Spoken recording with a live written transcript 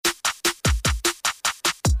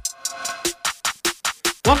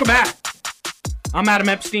Welcome back. I'm Adam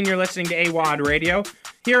Epstein. You're listening to AWadd Radio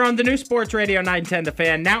here on the new Sports Radio 910 The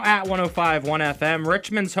Fan, now at 105.1 FM.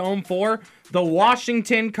 Richmond's home for the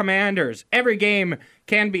Washington Commanders. Every game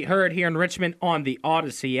can be heard here in Richmond on the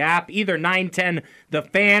Odyssey app, either 910 The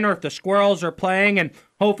Fan or if the Squirrels are playing, and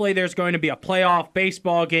hopefully there's going to be a playoff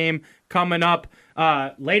baseball game coming up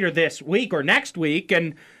later this week or next week.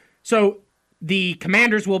 And so the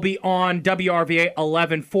Commanders will be on WRVA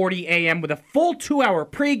 1140 a.m. with a full 2-hour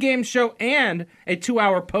pregame show and a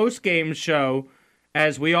 2-hour postgame show,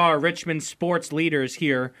 as we are Richmond sports leaders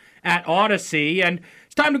here at Odyssey. And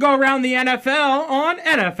it's time to go around the NFL on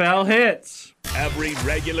NFL Hits. Every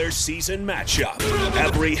regular season matchup,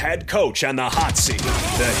 every head coach on the hot seat,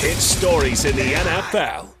 the hit stories in the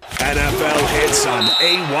NFL. NFL Hits on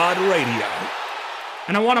AWadd Radio.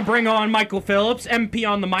 And I want to bring on Michael Phillips. MP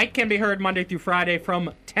on the mic can be heard Monday through Friday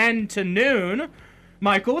from 10 to noon.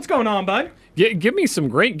 Michael, what's going on, bud? Give me some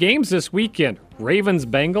great games this weekend.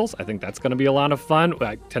 Ravens-Bengals, I think that's going to be a lot of fun.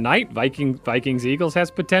 Tonight, Vikings-Eagles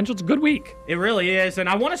has potential. It's a good week. It really is. And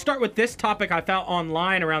I want to start with this topic I found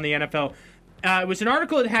online around the NFL. It was an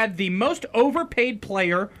article that had the most overpaid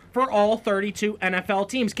player for all 32 NFL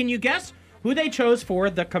teams. Can you guess who they chose for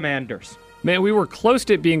the Commanders? Man, we were close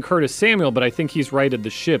to it being Curtis Samuel, but I think he's righted the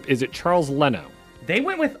ship. Is it Charles Leno? They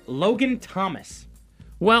went with Logan Thomas.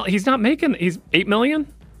 Well, he's not making. He's $8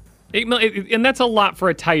 million, and that's a lot for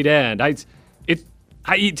a tight end.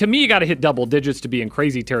 To me, you got to hit double digits to be in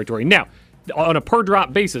crazy territory. Now, on a per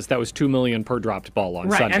drop basis, that was $2 million per dropped ball on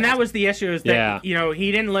Sunday. Right, and that was the issue, is that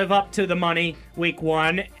he didn't live up to the money week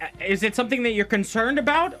one. Is it something that you're concerned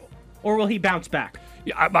about, or will he bounce back?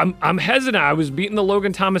 I'm hesitant. I was beating the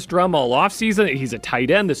Logan Thomas drum all offseason. He's a tight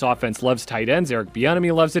end. This offense loves tight ends. Eric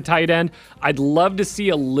Bieniemy loves a tight end. I'd love to see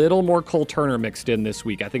a little more Cole Turner mixed in this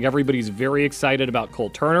week. I think everybody's very excited about Cole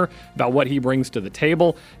Turner, about what he brings to the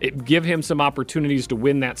table. Give him some opportunities to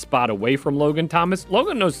win that spot away from Logan Thomas.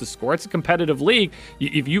 Logan knows the score. It's a competitive league.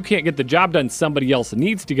 If you can't get the job done, somebody else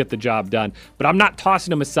needs to get the job done. But I'm not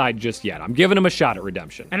tossing him aside just yet. I'm giving him a shot at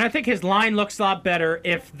redemption. And I think his line looks a lot better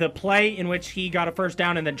if the play in which he got a first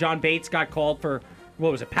down and then John Bates got called for,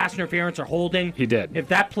 pass interference or holding? He did. If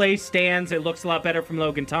that play stands, it looks a lot better from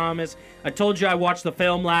Logan Thomas. I told you I watched the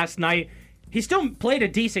film last night. He still played a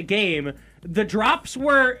decent game. The drops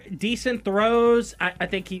were decent throws. I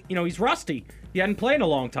think he's rusty. He hadn't played in a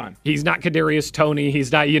long time. He's not Kadarius Toney. He's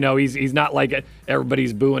not, he's not like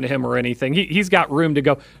everybody's booing him or anything. He's got room to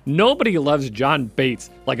go. Nobody loves John Bates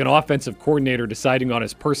like an offensive coordinator deciding on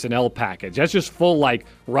his personnel package. That's just full like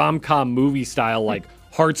rom-com movie style, like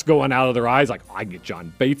hearts going out of their eyes. Like, I get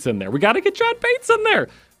John Bates in there. We got to get John Bates in there.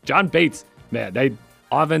 John Bates, man,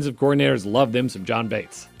 offensive coordinators love them some John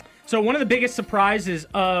Bates. So one of the biggest surprises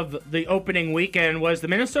of the opening weekend was the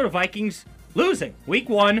Minnesota Vikings losing week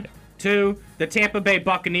 1 to the Tampa Bay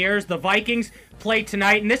Buccaneers. The Vikings play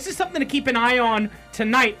tonight, and this is something to keep an eye on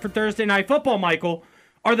tonight for Thursday Night Football, Michael.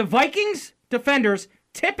 Are the Vikings defenders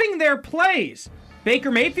tipping their plays? Baker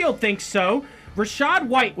Mayfield thinks so. Rashad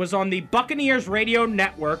White was on the Buccaneers radio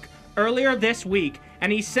network earlier this week,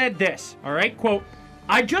 and he said this, all right, quote,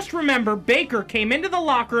 "I just remember Baker came into the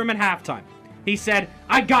locker room at halftime. He said,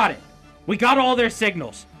 I got it. We got all their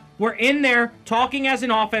signals. We're in there talking as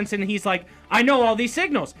an offense, and he's like, I know all these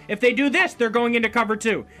signals. If they do this, they're going into cover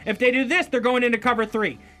 2. If they do this, they're going into cover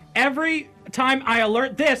 3. Every time I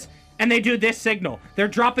alert this, and they do this signal, they're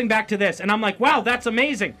dropping back to this." And I'm like, wow, that's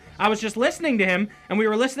amazing. I was just listening to him, and we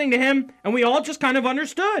were listening to him, and we all just kind of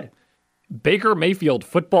understood. Baker Mayfield,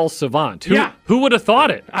 football savant. Yeah. Who would have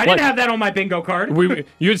thought it? I didn't have that on my bingo card.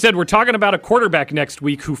 You had said we're talking about a quarterback next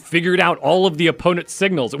week who figured out all of the opponent's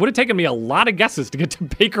signals. It would have taken me a lot of guesses to get to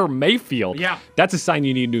Baker Mayfield. Yeah. That's a sign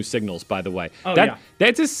you need new signals, by the way. Oh, yeah.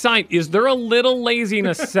 That's a sign. Is there a little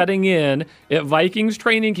laziness setting in at Vikings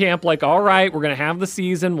training camp? Like, all right, we're going to have the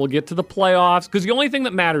season. We'll get to the playoffs. Because the only thing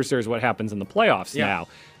that matters there is what happens in the playoffs now.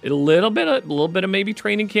 A little bit of maybe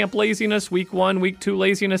training camp laziness, week 1, week 2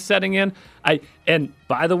 laziness setting in. And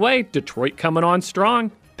by the way, Detroit coming on strong.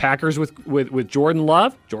 Packers with Jordan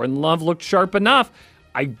Love. Jordan Love looked sharp enough.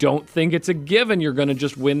 I don't think it's a given you're going to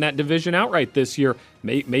just win that division outright this year.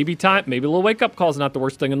 Maybe a little wake-up call is not the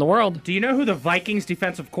worst thing in the world. Do you know who the Vikings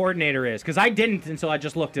defensive coordinator is? Because I didn't until I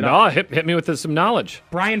just looked it up. No, hit me with some knowledge.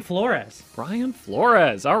 Brian Flores. Brian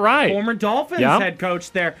Flores, all right. Former Dolphins head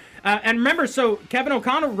coach there. And remember, so Kevin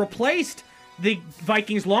O'Connell replaced the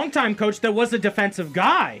Vikings' longtime coach that was a defensive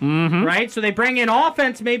guy, right? So they bring in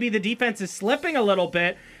offense. Maybe the defense is slipping a little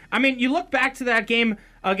bit. I mean, you look back to that game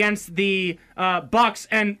against the Bucs,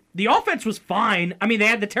 and the offense was fine. I mean, they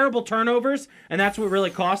had the terrible turnovers, and that's what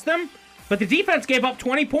really cost them. But the defense gave up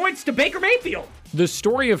 20 points to Baker Mayfield. the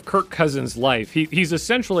story of Kirk Cousins' life, he's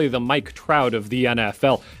essentially the Mike Trout of the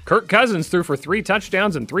NFL. Kirk Cousins threw for 3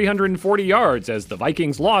 touchdowns and 340 yards as the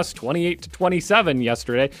Vikings lost 28-27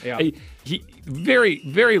 yesterday. Yeah. He very,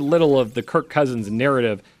 very little of the Kirk Cousins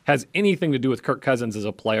narrative has anything to do with Kirk Cousins as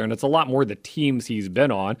a player, and it's a lot more the teams he's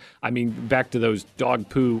been on. I mean, back to those dog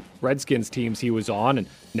poo Redskins teams he was on, and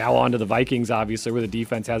now on to the Vikings, obviously, where the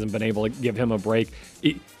defense hasn't been able to give him a break.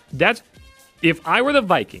 If I were the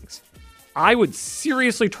Vikings, I would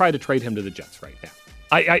seriously try to trade him to the Jets right now.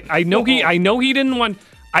 I know he didn't want.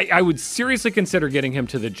 I would seriously consider getting him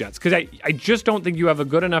to the Jets because I just don't think you have a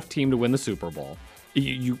good enough team to win the Super Bowl.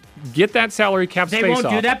 You get that salary cap space off. They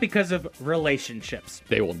won't do that because of relationships.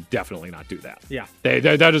 They will definitely not do that. Yeah.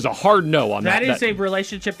 That is a hard no on that. That is a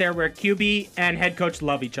relationship there where QB and head coach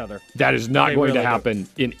love each other. That is not going to happen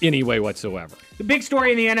in any way whatsoever. The big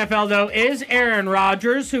story in the NFL, though, is Aaron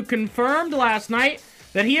Rodgers, who confirmed last night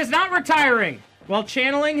that he is not retiring while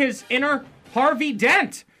channeling his inner Harvey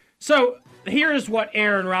Dent. So here's what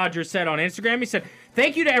Aaron Rodgers said on Instagram. He said,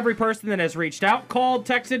 "Thank you to every person that has reached out, called,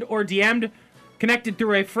 texted, or DM'd, connected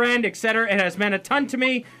through a friend, etc. It has meant a ton to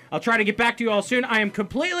me. I'll try to get back to you all soon. I am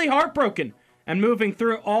completely heartbroken and moving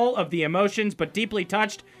through all of the emotions, but deeply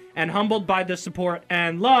touched and humbled by the support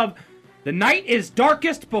and love. The night is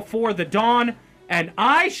darkest before the dawn, and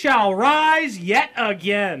I shall rise yet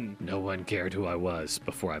again." No one cared who I was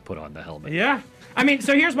before I put on the helmet. Yeah. I mean,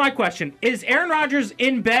 so here's my question. Is Aaron Rodgers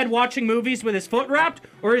in bed watching movies with his foot wrapped,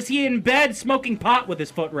 or is he in bed smoking pot with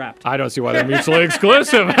his foot wrapped? I don't see why they're mutually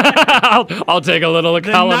exclusive. I'll take a little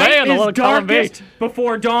column A and a little column B. The night is darkest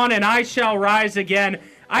before dawn, and I shall rise again.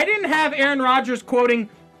 I didn't have Aaron Rodgers quoting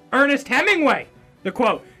Ernest Hemingway. The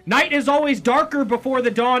quote, "Night is always darker before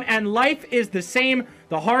the dawn, and life is the same.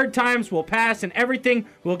 The hard times will pass, and everything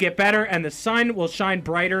will get better, and the sun will shine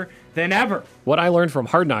brighter than ever." What I learned from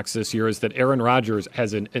Hard Knocks this year is that Aaron Rodgers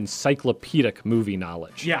has an encyclopedic movie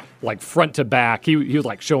knowledge. Yeah. Like front to back. He was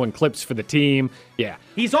like showing clips for the team. Yeah.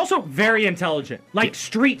 He's also very intelligent, like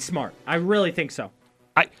street smart. I really think so.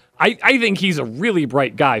 I think he's a really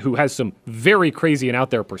bright guy who has some very crazy and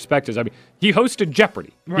out there perspectives. I mean, he hosted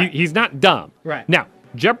Jeopardy. Right. He's not dumb. Right. Now,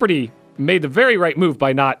 Jeopardy made the very right move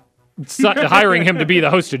by not hiring him to be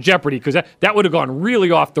the host of Jeopardy, because that would have gone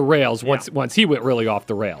really off the rails once he went really off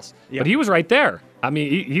the rails. Yeah. But he was right there. I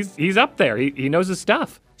mean, he's up there. He knows his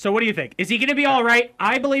stuff. So what do you think? Is he going to be all right?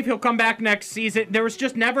 I believe he'll come back next season. There was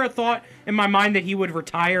just never a thought in my mind that he would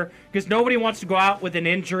retire, because nobody wants to go out with an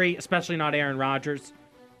injury, especially not Aaron Rodgers.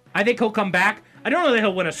 I think he'll come back. I don't know that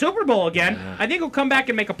he'll win a Super Bowl again. I think he'll come back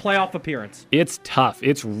and make a playoff appearance. It's tough.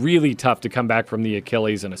 It's really tough to come back from the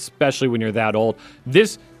Achilles, and especially when you're that old.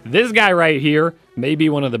 This guy right here may be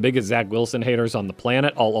one of the biggest Zach Wilson haters on the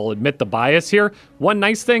planet. I'll admit the bias here. One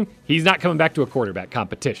nice thing, he's not coming back to a quarterback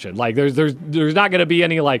competition. Like there's not going to be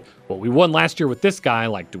any like, well, we won last year with this guy.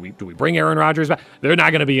 Like, do we bring Aaron Rodgers back? There's not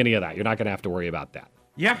going to be any of that. You're not going to have to worry about that.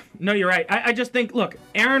 Yeah, no, you're right. I just think, look,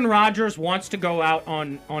 Aaron Rodgers wants to go out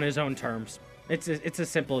on his own terms. It's as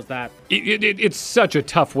simple as that. It's such a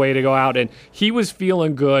tough way to go out, and he was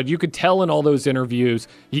feeling good. You could tell in all those interviews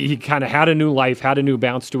he kind of had a new life, had a new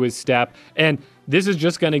bounce to his step, and this is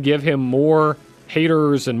just going to give him more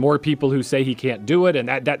haters and more people who say he can't do it, and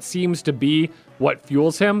that seems to be what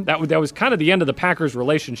fuels him. That was kind of the end of the Packers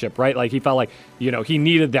relationship, right? Like he felt like, he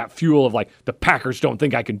needed that fuel of like, the Packers don't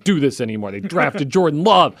think I can do this anymore. They drafted Jordan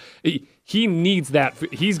Love. He needs that.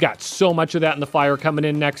 He's got so much of that in the fire coming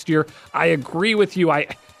in next year. I agree with you.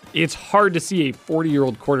 It's hard to see a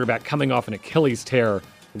 40-year-old quarterback coming off an Achilles tear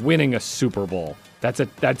winning a Super Bowl. That's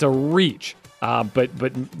a reach. But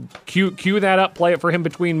cue that up, play it for him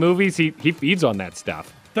between movies. He feeds on that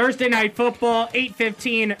stuff. Thursday Night Football,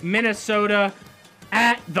 8:15, Minnesota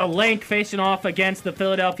at the Link, facing off against the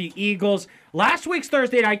Philadelphia Eagles. Last week's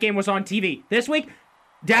Thursday night game was on TV. This week,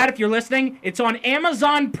 Dad, if you're listening, it's on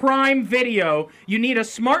Amazon Prime Video. You need a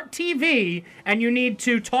smart TV, and you need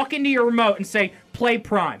to talk into your remote and say, play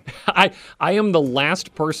Prime. I am the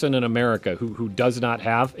last person in America who does not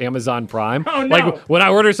have Amazon Prime. Oh, no. Like, when I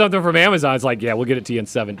order something from Amazon, it's like, yeah, we'll get it to you in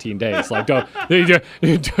 17 days. Like,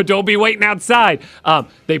 don't be waiting outside.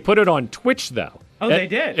 They put it on Twitch, though. Oh, they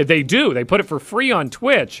did? They do. They put it for free on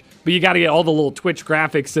Twitch, but you got to get all the little Twitch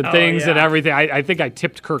graphics and things and everything. I think I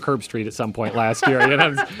tipped Kirk Herbstreit at some point last year.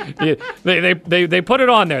 They put it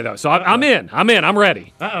on there, though. So I'm in. I'm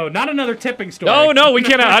ready. Uh-oh, not another tipping story. No, we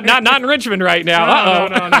can't. Not in Richmond right now.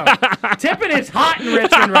 No. Tipping is hot in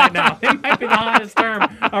Richmond right now. It might be the hottest term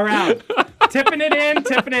around. Tipping it in,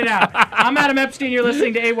 tipping it out. I'm Adam Epstein. You're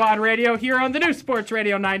listening to AWadd Radio here on the new Sports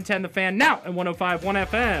Radio 910 The Fan, now at 105.1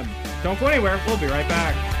 FM. Don't go anywhere. We'll be right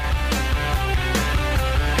back.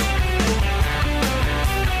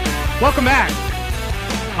 Welcome back.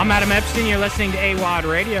 I'm Adam Epstein. You're listening to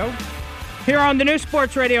AWadd Radio. Here on the new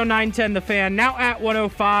Sports Radio 910 The Fan, now at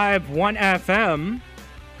 105.1 FM.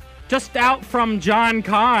 Just out from John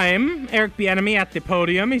Keim, Eric Bieniemy at the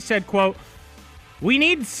podium. He said, quote, "We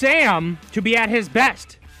need Sam to be at his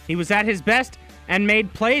best. He was at his best and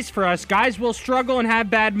made plays for us. Guys will struggle and have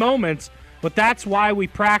bad moments, but that's why we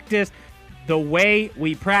practice the way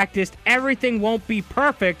we practiced. Everything won't be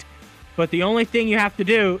perfect, but the only thing you have to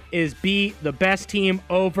do is be the best team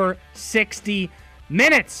over 60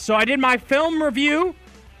 minutes. So I did my film review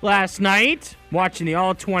last night, watching the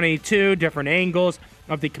all-22 different angles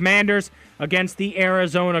of the Commanders against the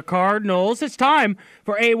Arizona Cardinals. It's time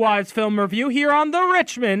for AWadd's film review here on the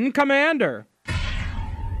Richmond Commander.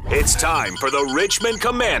 It's time for the Richmond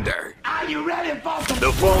Commander. Are you ready, folks?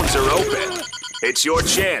 The phones are open. It's your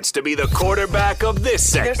chance to be the quarterback of this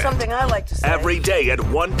segment. There's something I like to say. Every day at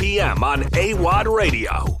 1 p.m. on AWadd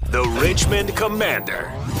Radio, the Richmond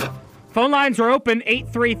Commander. Phone lines are open,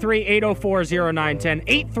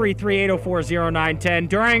 833-804-0910, 833-804-0910.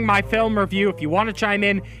 During my film review, if you want to chime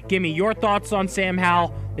in, give me your thoughts on Sam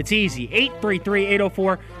Howell. It's easy,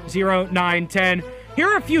 833-804-0910. Here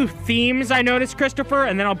are a few themes I noticed, Christopher,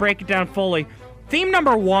 and then I'll break it down fully. Theme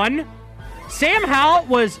number one, Sam Howell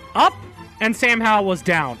was up and Sam Howell was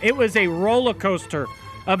down. It was a roller coaster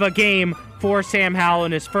of a game for Sam Howell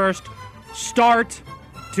in his first start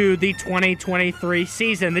to the 2023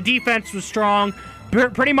 season. The defense was strong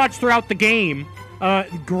pretty much throughout the game.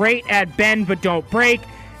 Great at bend but don't break,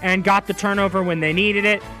 and got the turnover when they needed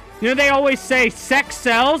it. You know, they always say sex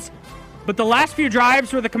sells, but the last few drives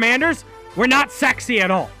for the Commanders were not sexy at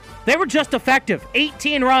all. They were just effective.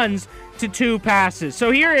 18 runs to 2 passes. So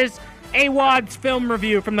here is AWadd's film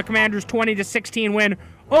review from the Commanders' 20-16 win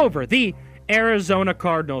over the Arizona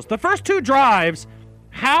Cardinals. The first 2 drives,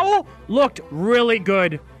 Howell looked really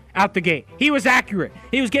good out the gate. He was accurate.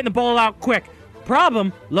 He was getting the ball out quick.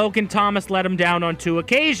 Problem, Logan Thomas let him down on 2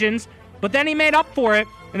 occasions, but then he made up for it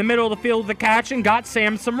in the middle of the field with the catch and got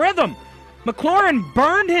Sam some rhythm. McLaurin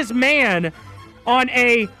burned his man on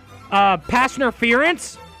a pass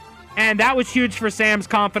interference, and that was huge for Sam's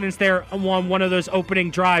confidence there on one of those opening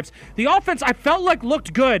drives. The offense, I felt like,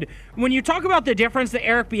 looked good. When you talk about the difference that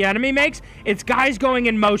Eric Bieniemy makes, it's guys going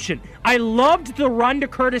in motion. I loved the run to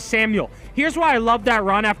Curtis Samuel. Here's why I loved that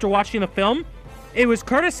run after watching the film. It was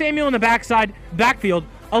Curtis Samuel in the backfield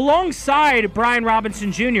alongside Brian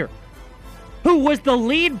Robinson Jr., who was the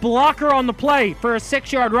lead blocker on the play for a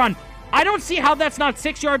 6-yard run. I don't see how that's not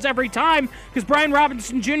 6 yards every time, because Brian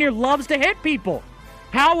Robinson Jr. loves to hit people.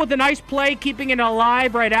 Howell, with a nice play, keeping it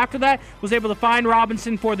alive right after that, was able to find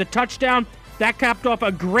Robinson for the touchdown. That capped off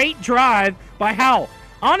a great drive by Howell.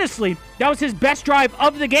 Honestly, that was his best drive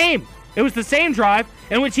of the game. It was the same drive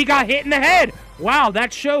in which he got hit in the head. Wow,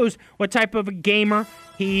 that shows what type of a gamer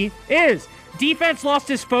he is. Defense lost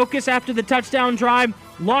his focus after the touchdown drive,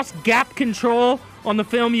 lost gap control. On the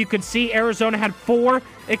film, you could see Arizona had 4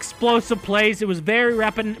 explosive plays. It was very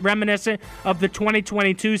reminiscent of the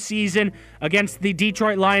 2022 season against the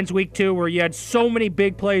Detroit Lions Week 2, where you had so many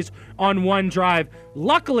big plays on one drive.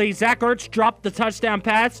 Luckily, Zach Ertz dropped the touchdown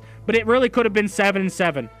pass, but it really could have been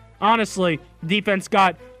 7-7. Honestly, defense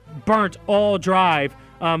got burnt all drive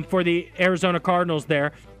for the Arizona Cardinals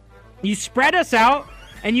there. You spread us out,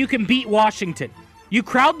 and you can beat Washington. You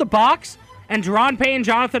crowd the box, and Deron Payne,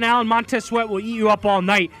 Jonathan Allen, Montez Sweat will eat you up all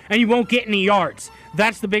night, and you won't get any yards.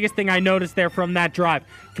 That's the biggest thing I noticed there from that drive.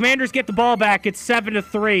 Commanders get the ball back. It's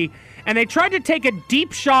 7-3, and they tried to take a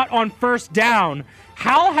deep shot on first down.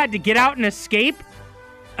 Howell had to get out and escape,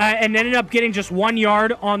 and ended up getting just 1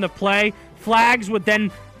 yard on the play. Flags would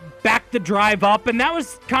then back the drive up, and that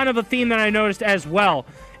was kind of a theme that I noticed as well.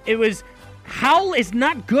 It was Howell is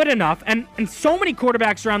not good enough, and so many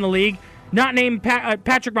quarterbacks around the league, not named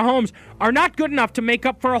Patrick Mahomes, are not good enough to make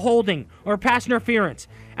up for a holding or pass interference.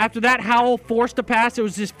 After that, Howell forced a pass. It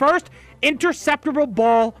was his first interceptable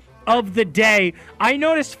ball of the day. I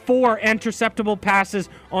noticed 4 interceptable passes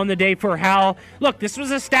on the day for Howell. Look, this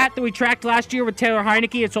was a stat that we tracked last year with Taylor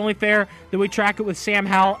Heineke. It's only fair that we track it with Sam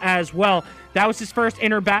Howell as well. That was his first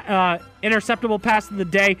interceptable pass of the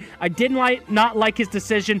day. I did not like his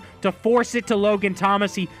decision to force it to Logan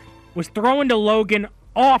Thomas. He was throwing to Logan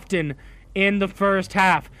often in the first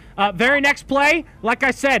half. Very next play, like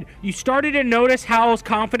I said, you started to notice Howell's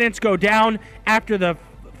confidence go down after the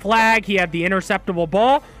flag. He had the interceptable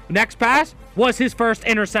ball. Next pass was his first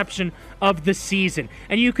interception of the season.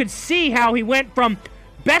 And you could see how he went from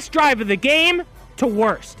best drive of the game to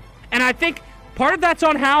worst. And I think part of that's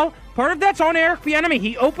on Howell, part of that's on Eric Bieniemy.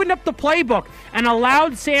 He opened up the playbook and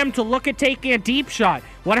allowed Sam to look at taking a deep shot.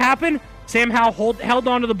 What happened? Sam Howell held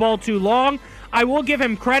onto the ball too long. I will give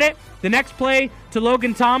him credit. The next play to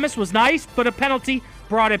Logan Thomas was nice, but a penalty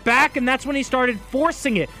brought it back, and that's when he started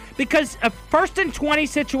forcing it. Because a 1st and 20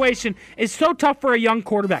 situation is so tough for a young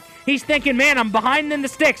quarterback. He's thinking, man, I'm behind in the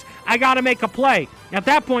sticks. I got to make a play. At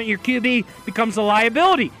that point, your QB becomes a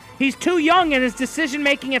liability. He's too young, and his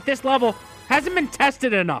decision-making at this level hasn't been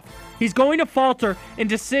tested enough. He's going to falter in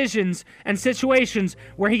decisions and situations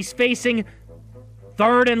where he's facing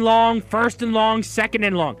 3rd and long, 1st and long, 2nd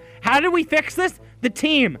and long. How do we fix this? The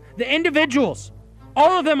team, the individuals,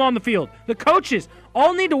 all of them on the field, the coaches,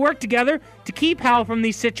 all need to work together to keep Howell from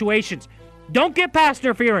these situations. Don't get pass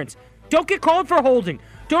interference. Don't get called for holding.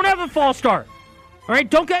 Don't have a false start. All right,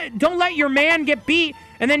 don't let your man get beat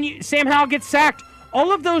and then Sam Howell gets sacked.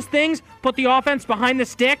 All of those things put the offense behind the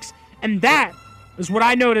sticks, and that is what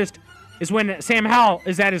I noticed is when Sam Howell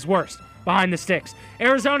is at his worst, behind the sticks.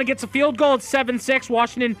 Arizona gets a field goal at 7-6.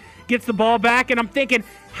 Washington gets the ball back, and I'm thinking,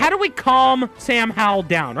 how do we calm Sam Howell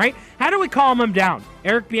down, right? How do we calm him down?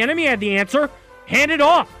 Eric Bieniemy had the answer. Hand it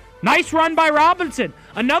off. Nice run by Robinson.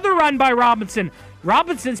 Another run by Robinson.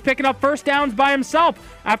 Robinson's picking up first downs by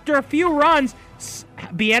himself. After a few runs,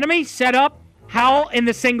 Bieniemy set up Howell in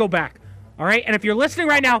the single back. All right, and if you're listening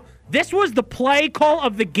right now, this was the play call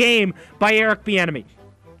of the game by Eric Bieniemy.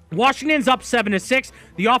 Washington's up 7-6.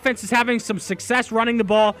 The offense is having some success running the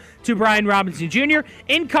ball to Brian Robinson Jr.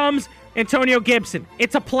 In comes Antonio Gibson.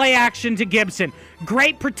 It's a play action to Gibson.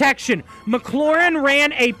 Great protection. McLaurin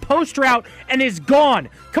ran a post route and is gone.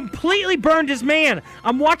 Completely burned his man.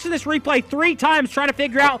 I'm watching this replay 3 times trying to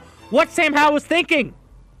figure out what Sam Howell was thinking.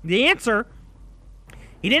 The answer,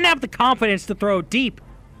 he didn't have the confidence to throw deep.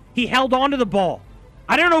 He held on to the ball.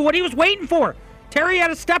 I don't know what he was waiting for. Terry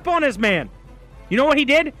had a step on his man. You know what he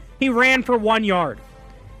did? He ran for 1 yard.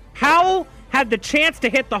 Howell had the chance to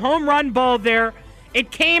hit the home run ball there.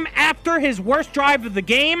 It came after his worst drive of the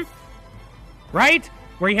game, right?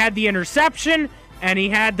 Where he had the interception and he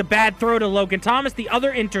had the bad throw to Logan Thomas, the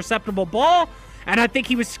other interceptable ball, and I think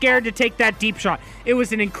he was scared to take that deep shot. It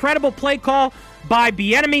was an incredible play call by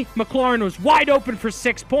Bieniemy. McLaurin was wide open for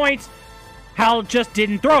 6 points. Howell just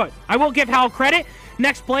didn't throw it. I will give Howell credit.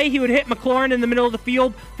 Next play, he would hit McLaurin in the middle of the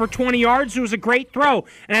field for 20 yards. It was a great throw.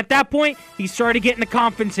 And at that point, he started getting the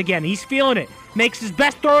confidence again. He's feeling it. Makes his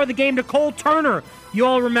best throw of the game to Cole Turner. You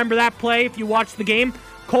all remember that play if you watched the game.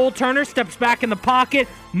 Cole Turner steps back in the pocket,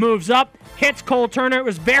 moves up, hits Cole Turner. It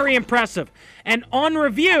was very impressive. And on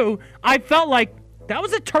review, I felt like that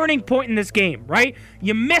was a turning point in this game, right?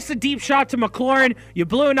 You miss a deep shot to McLaurin. You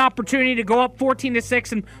blew an opportunity to go up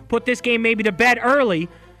 14-6 and put this game maybe to bed early.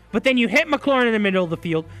 But then you hit McLaurin in the middle of the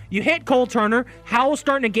field. You hit Cole Turner. Howell's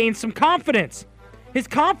starting to gain some confidence. His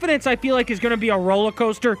confidence, I feel like, is going to be a roller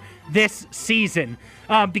coaster this season.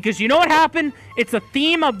 Because you know what happened? It's a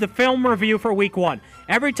theme of the film review for week 1.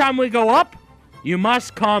 Every time we go up, you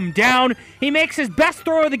must come down. He makes his best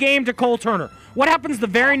throw of the game to Cole Turner. What happens the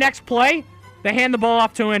very next play? They hand the ball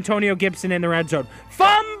off to Antonio Gibson in the red zone.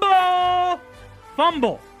 Fumble!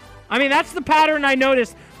 I mean, that's the pattern I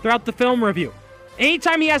noticed throughout the film review.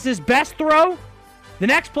 Anytime he has his best throw, the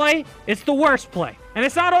next play, it's the worst play. And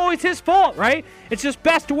it's not always his fault, right? It's just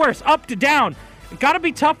best to worst, up to down. It's got to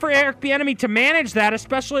be tough for Eric Bieniemy to manage that,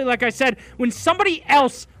 especially, like I said, when somebody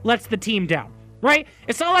else lets the team down, right?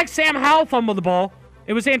 It's not like Sam Howell fumbled the ball.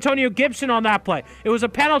 It was Antonio Gibson on that play. It was a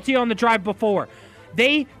penalty on the drive before.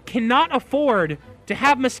 They cannot afford to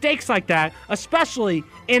have mistakes like that, especially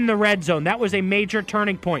in the red zone. That was a major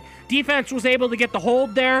turning point. Defense was able to get the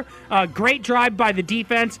hold there. Great drive by the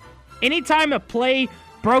defense. Anytime a play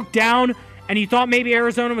broke down and you thought maybe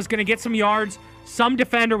Arizona was going to get some yards, some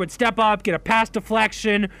defender would step up, get a pass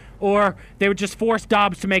deflection, or they would just force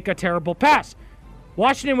Dobbs to make a terrible pass.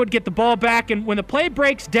 Washington would get the ball back, and when the play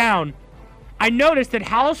breaks down, I noticed that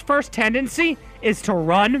Howell's first tendency is to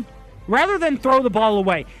run rather than throw the ball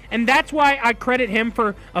away. And that's why I credit him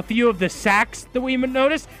for a few of the sacks that we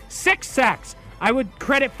noticed. 6 sacks. I would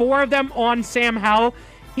credit 4 of them on Sam Howell.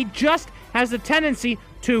 He just has a tendency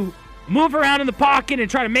to move around in the pocket and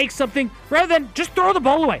try to make something rather than just throw the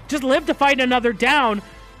ball away. Just live to fight another down.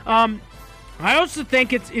 I also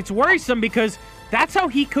think it's worrisome because that's how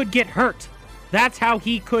he could get hurt. That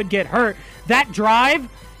drive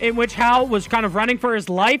in which Howell was kind of running for his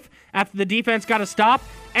life after the defense got a stop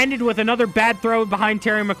ended with another bad throw behind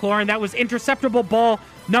Terry McLaurin. That was interceptable ball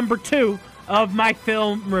number 2 of my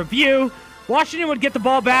film review. Washington would get the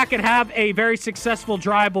ball back and have a very successful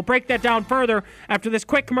drive. We'll break that down further after this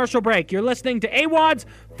quick commercial break. You're listening to AWadd's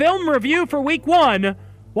film review for week 1,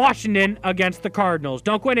 Washington against the Cardinals.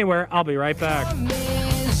 Don't go anywhere. I'll be right back.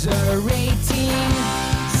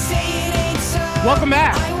 Welcome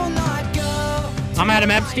back. I'm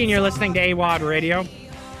Adam Epstein. You're listening to AWadd Radio.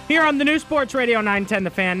 Here on the new Sports Radio 910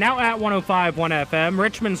 The Fan, now at 105.1 FM,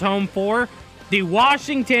 Richmond's home for the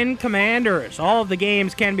Washington Commanders. All of the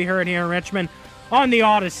games can be heard here in Richmond on the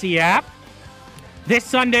Odyssey app. This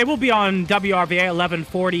Sunday will be on WRVA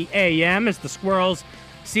 1140 a.m. as the Squirrels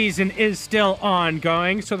season is still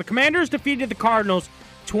ongoing. So the Commanders defeated the Cardinals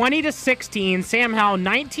 20-16. Sam Howell,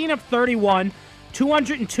 19 of 31,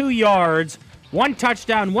 202 yards, 1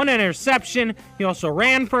 touchdown, 1 interception. He also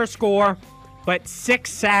ran for a score, but 6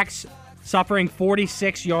 sacks, suffering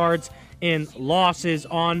 46 yards in losses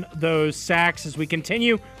on those sacks. As we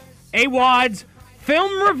continue AWadd's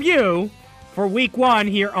film review for Week 1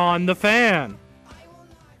 here on The Fan.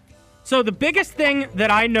 So the biggest thing that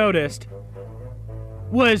I noticed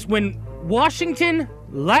was when Washington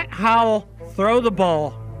let Howell throw the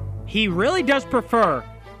ball, he really does prefer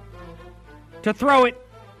to throw it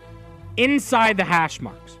inside the hash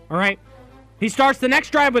marks, all right? He starts the next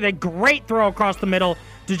drive with a great throw across the middle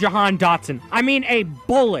to Jahan Dotson. I mean, a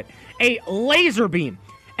bullet, a laser beam.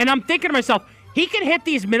 And I'm thinking to myself, he can hit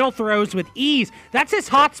these middle throws with ease. That's his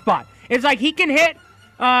hot spot. It's like he can hit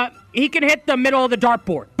the middle of the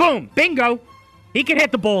dartboard. Boom, bingo. He can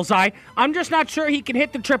hit the bullseye. I'm just not sure he can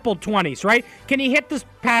hit the triple 20s, right? Can he hit the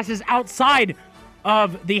passes outside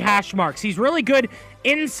of the hash marks? He's really good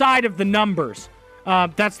inside of the numbers.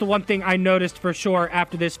 That's the one thing I noticed for sure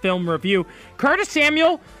after this film review. Curtis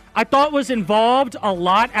Samuel, I thought, was involved a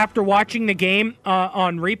lot after watching the game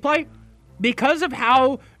on replay because of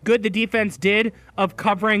how good the defense did of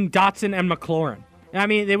covering Dotson and McLaurin. I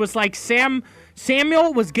mean, it was like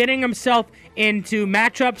Samuel was getting himself into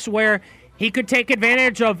matchups where he could take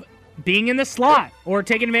advantage of being in the slot or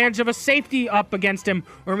taking advantage of a safety up against him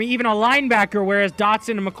or even a linebacker, whereas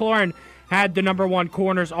Dotson and McLaurin had the number one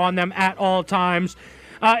corners on them at all times.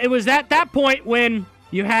 It was at that point when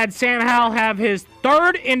you had Sam Howell have his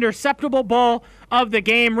third interceptable ball of the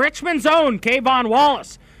game. Richmond's own Kayvon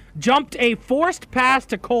Wallace jumped a forced pass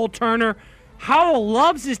to Cole Turner. Howell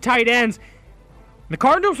loves his tight ends. The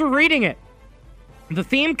Cardinals were reading it. The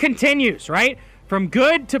theme continues, right? From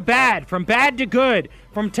good to bad, from bad to good,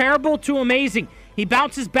 from terrible to amazing. He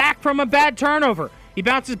bounces back from a bad turnover. He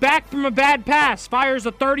bounces back from a bad pass, fires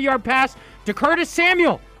a 30-yard pass to Curtis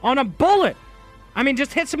Samuel on a bullet. I mean,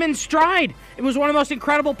 just hits him in stride. It was one of the most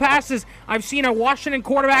incredible passes I've seen a Washington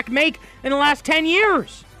quarterback make in the last 10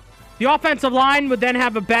 years. The offensive line would then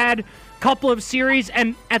have a bad couple of series,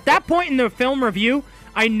 and at that point in the film review,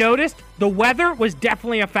 I noticed the weather was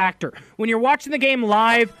definitely a factor. When you're watching the game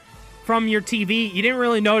live from your TV, you didn't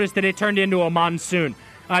really notice that it turned into a monsoon.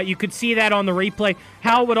 You could see that on the replay.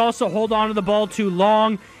 Howell would also hold on to the ball too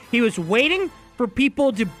long. He was waiting for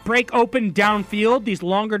people to break open downfield, these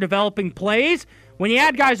longer developing plays, when he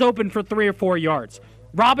had guys open for 3 or 4 yards.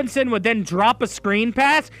 Robinson would then drop a screen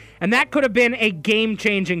pass, and that could have been a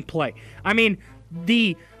game-changing play. I mean,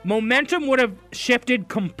 the momentum would have shifted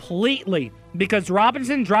completely because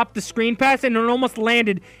Robinson dropped the screen pass and it almost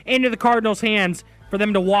landed into the Cardinals' hands for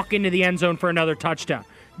them to walk into the end zone for another touchdown.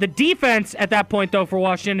 The defense at that point, though, for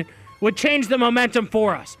Washington would change the momentum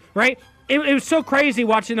for us, right? It was so crazy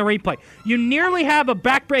watching the replay. You nearly have a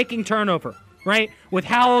back-breaking turnover, right, with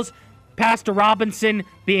Howell's pass to Robinson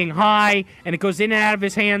being high, and it goes in and out of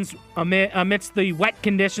his hands amidst the wet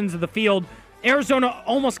conditions of the field. Arizona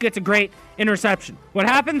almost gets a great interception. What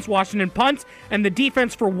happens? Washington punts, and the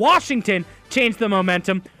defense for Washington changed the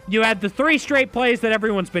momentum. You had the 3 straight plays that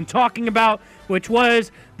everyone's been talking about, which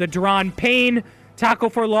was the Deron Payne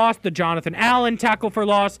tackle for loss, the Jonathan Allen tackle for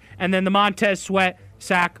loss, and then the Montez Sweat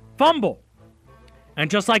sack fumble.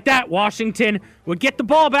 And just like that, Washington would get the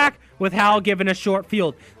ball back with Howell given a short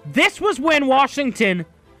field. This was when Washington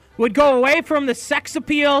would go away from the sex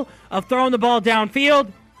appeal of throwing the ball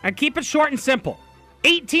downfield and keep it short and simple.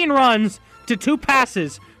 18 runs to 2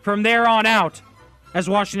 passes from there on out as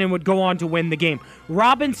Washington would go on to win the game.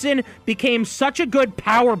 Robinson became such a good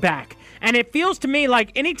power back, and it feels to me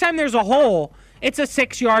like anytime there's a hole, it's a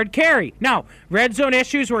 6-yard carry. Now, red zone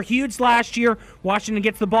issues were huge last year. Washington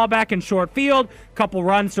gets the ball back in short field. Couple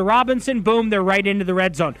runs to Robinson. Boom, they're right into the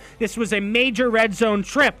red zone. This was a major red zone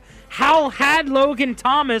trip. Howell had Logan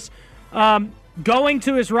Thomas going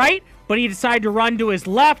to his right, but he decided to run to his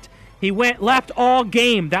left. He went left all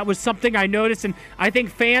game. That was something I noticed, and I think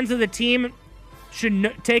fans of the team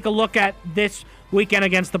should take a look at this weekend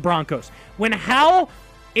against the Broncos. When Howell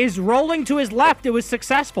is rolling to his left, it was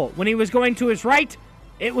successful. When he was going to his right,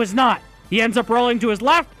 it was not. He ends up rolling to his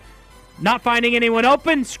left, not finding anyone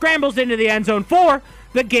open, scrambles into the end zone for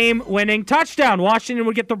the game-winning touchdown. Washington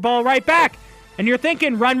would get the ball right back. And you're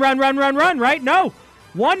thinking, run, right? No.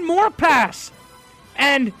 One more pass.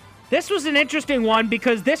 And This was an interesting one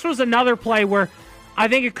because this was another play where I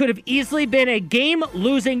think it could have easily been a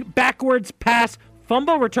game-losing backwards pass,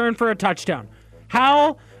 fumble return for a touchdown.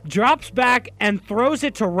 Howell drops back and throws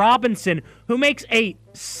it to Robinson, who makes a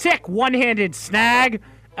sick one-handed snag,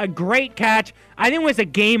 a great catch. I think it was a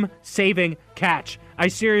game-saving catch. I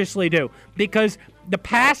seriously do. Because the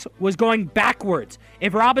pass was going backwards.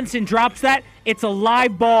 If Robinson drops that, it's a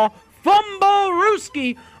live ball,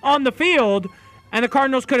 fumble-rooski on the field, and the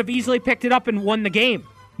Cardinals could have easily picked it up and won the game.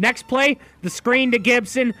 Next play, the screen to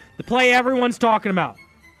Gibson, the play everyone's talking about.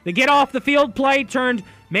 The get off the field play turned,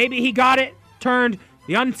 maybe he got it, turned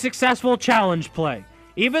the unsuccessful challenge play.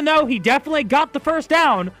 Even though he definitely got the first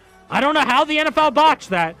down, I don't know how the NFL botched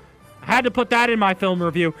that. I had to put that in my film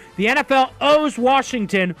review. The NFL owes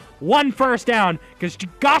Washington one first down because,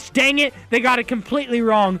 gosh dang it, they got it completely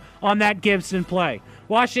wrong on that Gibson play.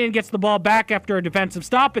 Washington gets the ball back after a defensive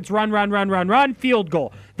stop. It's run, field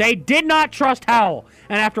goal. They did not trust Howell.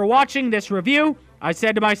 And after watching this review, I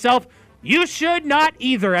said to myself, you should not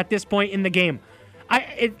either at this point in the game.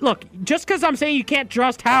 Look, just because I'm saying you can't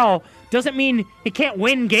trust Howell doesn't mean he can't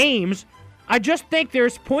win games. I just think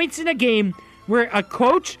there's points in a game where a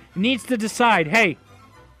coach needs to decide, hey,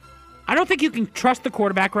 I don't think you can trust the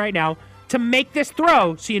quarterback right now to make this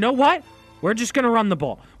throw. So you know what? We're just going to run the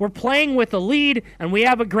ball. We're playing with a lead, and we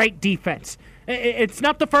have a great defense. It's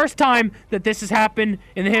not the first time that this has happened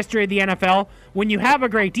in the history of the NFL. When you have a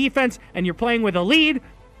great defense and you're playing with a lead,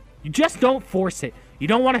 you just don't force it. You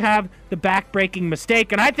don't want to have the back-breaking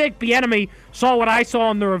mistake. And I think Bieniemy saw what I saw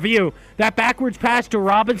in the review. That backwards pass to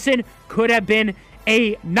Robinson could have been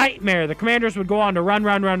a nightmare. The Commanders would go on to run,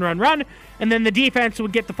 and then the defense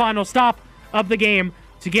would get the final stop of the game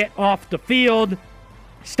to get off the field,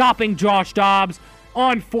 stopping Josh Dobbs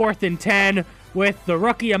on 4th and 10 with the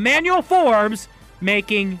rookie Emmanuel Forbes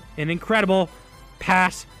making an incredible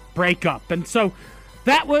pass breakup. And so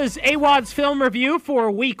that was AWadd's film review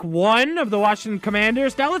for Week 1 of the Washington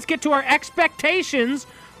Commanders. Now let's get to our expectations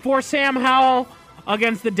for Sam Howell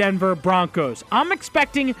against the Denver Broncos. I'm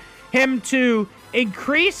expecting him to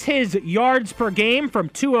increase his yards per game from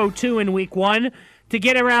 202 in Week 1 to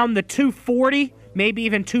get around the 240, maybe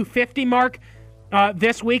even 250 mark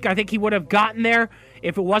this week. I think he would have gotten there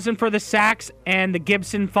if it wasn't for the sacks and the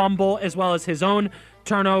Gibson fumble, as well as his own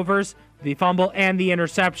turnovers, the fumble and the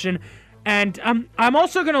interception. And I'm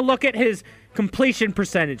also going to look at his completion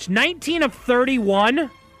percentage. 19 of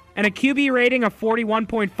 31 and a QB rating of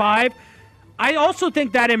 41.5. I also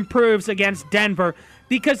think that improves against Denver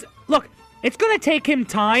because, look, it's going to take him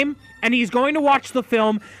time, and he's going to watch the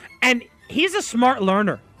film, and he's a smart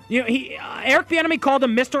learner. You know, Eric Bieniemy called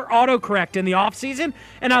him Mr. Autocorrect in the offseason,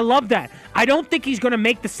 and I love that. I don't think he's going to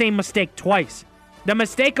make the same mistake twice. The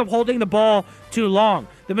mistake of holding the ball too long.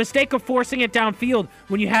 The mistake of forcing it downfield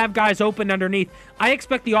when you have guys open underneath. I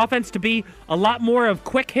expect the offense to be a lot more of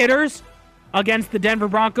quick hitters against the Denver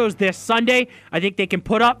Broncos this Sunday. I think they can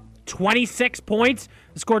put up 26 points.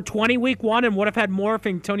 They scored 20 Week 1 and would have had more if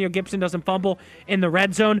Antonio Gibson doesn't fumble in the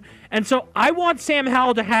red zone. And so I want Sam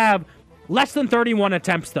Howell to have less than 31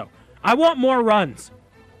 attempts, though. I want more runs.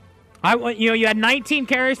 You had 19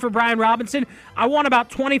 carries for Brian Robinson. I want about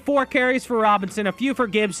 24 carries for Robinson, a few for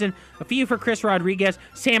Gibson, a few for Chris Rodriguez,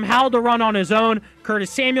 Sam Howell to run on his own, Curtis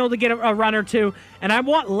Samuel to get a run or two, and I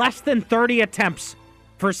want less than 30 attempts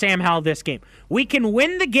for Sam Howell this game. We can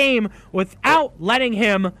win the game without letting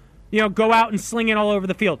him go out and sling it all over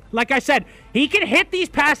the field. Like I said, he can hit these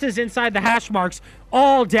passes inside the hash marks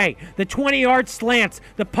all day. The 20-yard slants,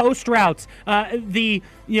 the post routes, the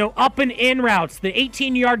up and in routes, the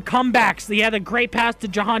 18-yard comebacks. He had a great pass to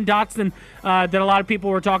Jahan Dotson that a lot of people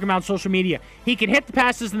were talking about on social media. He can hit the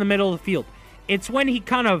passes in the middle of the field. It's when he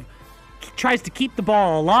kind of tries to keep the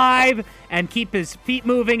ball alive and keep his feet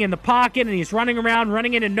moving in the pocket, and he's running around,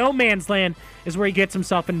 running into no man's land, is where he gets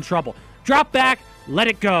himself in trouble. Drop back, let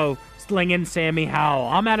it go, slinging Sammy Howell.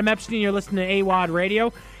 I'm Adam Epstein. You're listening to AWadd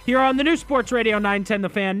Radio here on the new Sports Radio 910 The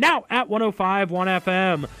Fan, now at 105.1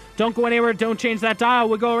 FM. Don't go anywhere. Don't change that dial.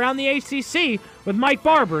 We'll go around the ACC with Mike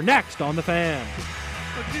Barber next on The Fan.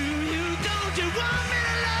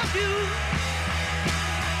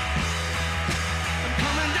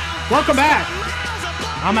 Welcome back.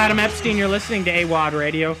 I'm Adam Epstein. You're listening to AWadd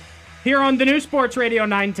Radio here on the new Sports Radio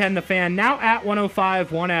 910 The Fan, now at 105.1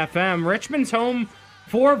 FM. Richmond's home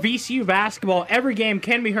for VCU basketball. Every game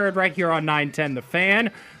can be heard right here on 910 The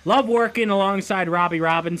Fan. Love working alongside Robbie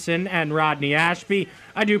Robinson and Rodney Ashby.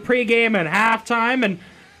 I do pregame and halftime, and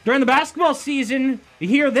during the basketball season, you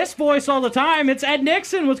hear this voice all the time. It's Ed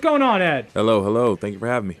Nixon. What's going on, Ed? Hello. Thank you for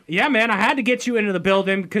having me. Yeah, man, I had to get you into the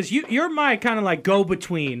building because you're my kind of like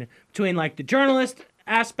go-between between like the journalist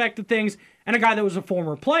aspect of things and a guy that was a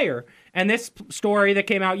former player. And this story that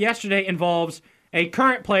came out yesterday involves a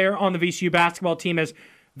current player on the VCU basketball team, as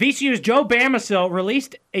VCU's Joe Bamisile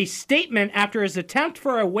released a statement after his attempt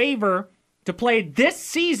for a waiver to play this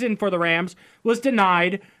season for the Rams was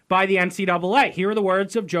denied by the NCAA. Here are the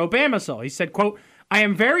words of Joe Bamisile. He said, quote, "I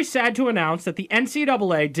am very sad to announce that the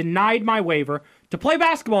NCAA denied my waiver to play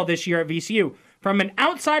basketball this year at VCU. From an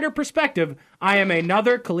outsider perspective, I am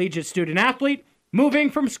another collegiate student athlete moving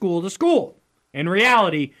from school to school. In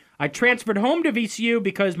reality, I transferred home to VCU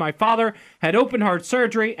because my father had open heart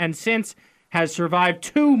surgery and since has survived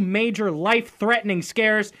 2 major life-threatening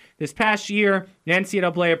scares. This past year, the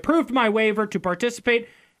NCAA approved my waiver to participate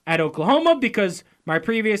at Oklahoma because my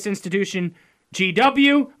previous institution,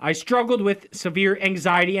 GW, I struggled with severe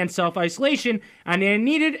anxiety and self-isolation, and I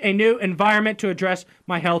needed a new environment to address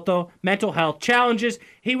my mental health challenges."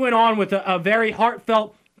 He went on with a very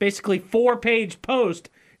heartfelt, basically 4-page post.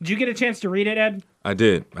 Did you get a chance to read it, Ed? I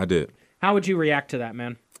did. How would you react to that,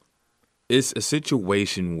 man? It's a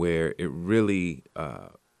situation where it really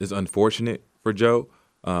is unfortunate for Joe.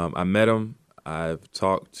 I met him. I've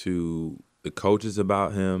talked to the coaches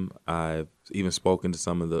about him. I've even spoken to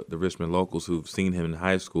some of the Richmond locals who've seen him in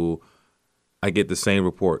high school. I get the same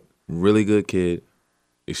report. Really good kid,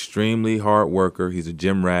 extremely hard worker. He's a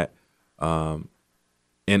gym rat. And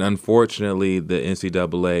unfortunately, the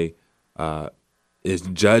NCAA is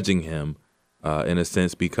judging him in a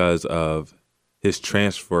sense because of his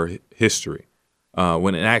transfer history.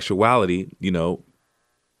 When in actuality,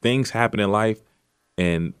 things happen in life,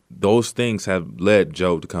 and those things have led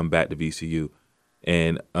Joe to come back to VCU.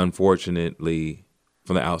 And unfortunately,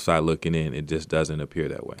 from the outside looking in, it just doesn't appear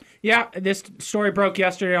that way. Yeah, this story broke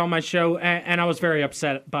yesterday on my show, and I was very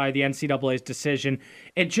upset by the NCAA's decision.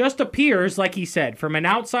 It just appears, like he said, from an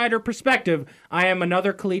outsider perspective, I am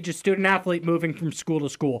another collegiate student athlete moving from school to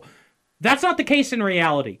school. That's not the case in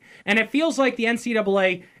reality. And it feels like the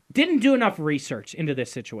NCAA didn't do enough research into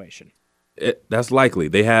this situation. That's likely.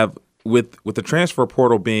 They have, with the transfer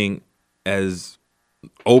portal being as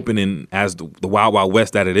open and as the Wild Wild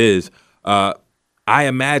West that it is, I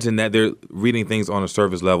imagine that they're reading things on a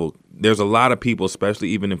surface level. There's a lot of people, especially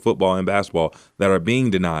even in football and basketball, that are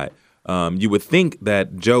being denied. You would think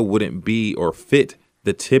that Joe wouldn't be or fit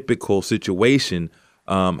the typical situation.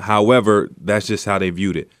 However, that's just how they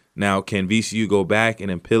viewed it. Now, can VCU go back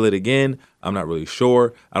and appeal it again? I'm not really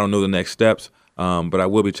sure. I don't know the next steps, but I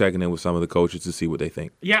will be checking in with some of the coaches to see what they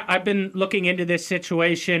think. Yeah, I've been looking into this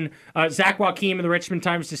situation. Zach Joachim of the Richmond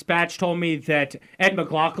Times-Dispatch told me that Ed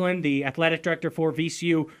McLaughlin, the athletic director for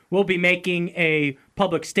VCU, will be making a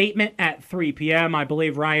public statement at 3 p.m. I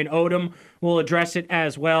believe Ryan Odom will address it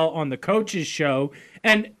as well on the coaches' show.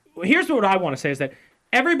 And here's what I want to say is that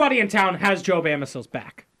everybody in town has Joe Bamisile's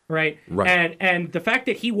back. Right. And the fact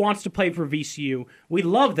that he wants to play for VCU, we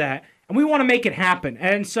love that, and we want to make it happen.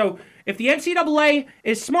 And so if the NCAA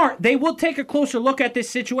is smart, they will take a closer look at this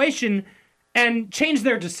situation and change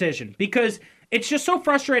their decision, because it's just so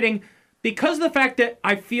frustrating because of the fact that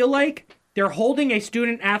I feel like they're holding a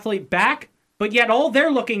student athlete back, but yet all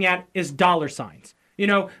they're looking at is dollar signs.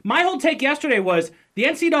 My whole take yesterday was the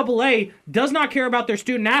NCAA does not care about their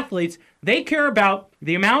student athletes. They care about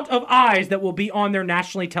the amount of eyes that will be on their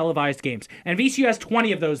nationally televised games. And VCU has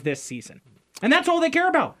 20 of those this season. And that's all they care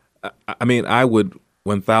about. I mean, I would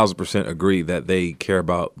 1,000% agree that they care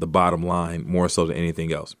about the bottom line more so than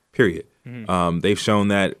anything else, period. Mm-hmm. They've shown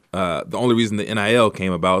that the only reason the NIL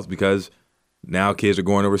came about is because now kids are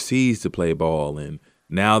going overseas to play ball, and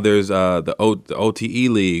now there's the OTE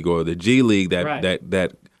league or the G League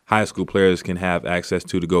that high school players can have access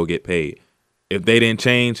to go get paid. If they didn't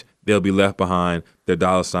change, they'll be left behind. Their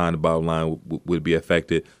dollar sign, the bottom line, would be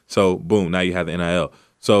affected. So, boom, now you have the NIL.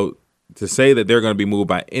 So to say that they're going to be moved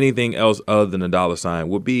by anything else other than the dollar sign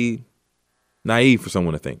would be naive for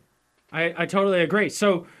someone to think. I totally agree.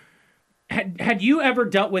 So had you ever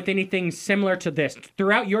dealt with anything similar to this?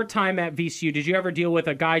 Throughout your time at VCU, did you ever deal with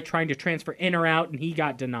a guy trying to transfer in or out and he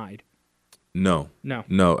got denied? No.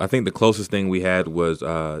 I think the closest thing we had was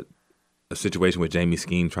a situation with Jamie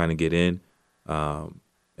Skeen trying to get in, and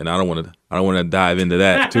I don't want to dive into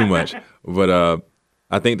that too much. But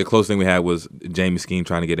I think the closest thing we had was Jamie Skeen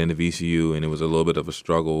trying to get into VCU, and it was a little bit of a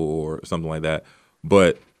struggle or something like that.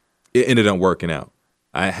 But it ended up working out.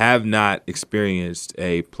 I have not experienced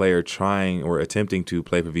a player trying or attempting to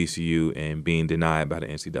play for VCU and being denied by the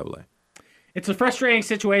NCAA. It's a frustrating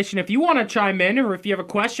situation. If you want to chime in or if you have a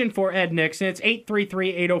question for Ed Nixon, it's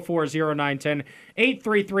 833-804-0910,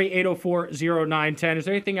 833-804-0910. Is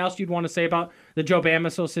there anything else you'd want to say about the Joe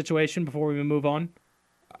Bamisile situation before we move on?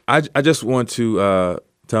 I just want to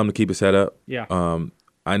Tell him to keep his head up. Yeah.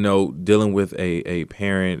 I know dealing with the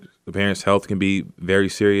parent's health can be very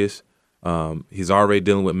serious. He's already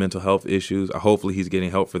dealing with mental health issues. Hopefully he's getting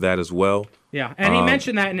help for that as well. Yeah, and he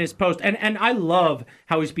mentioned that in his post, and I love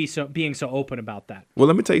how he's being so open about that. Well,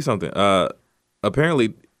 let me tell you something.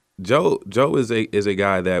 Apparently, Joe is a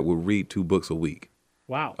guy that will read 2 books a week.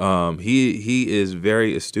 Wow. He is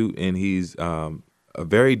very astute, and he's a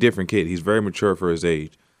very different kid. He's very mature for his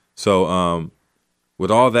age. So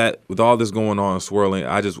with all this going on and swirling,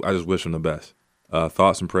 I just wish him the best.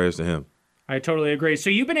 Thoughts and prayers to him. I totally agree. So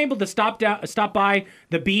you've been able to stop by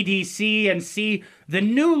the BDC and see the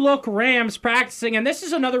new look Rams practicing, and this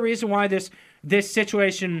is another reason why this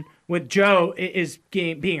situation with Joe is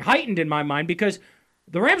being heightened in my mind, because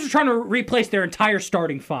the Rams are trying to replace their entire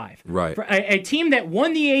starting 5. Right. For a team that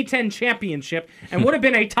won the A10 championship and would have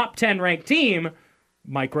been a top 10 ranked team.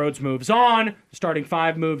 Mike Rhodes moves on, the starting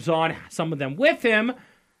 5 moves on, some of them with him.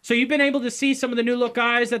 So you've been able to see some of the new look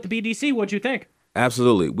guys at the BDC. What'd you think?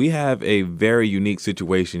 Absolutely. We have a very unique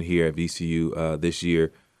situation here at VCU this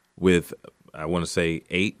year with, I want to say,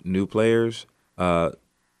 8 new players, 2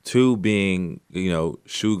 being,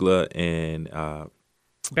 Shugla and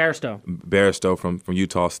Barstow from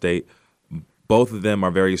Utah State. Both of them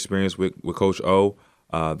are very experienced with Coach O.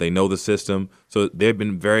 They know the system. So they've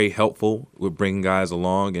been very helpful with bringing guys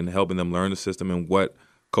along and helping them learn the system and what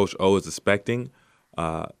Coach O is expecting.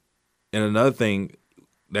 And another thing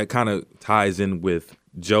that kind of ties in with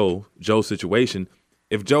Joe's situation.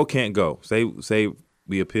 If Joe can't go, say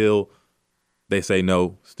we appeal, they say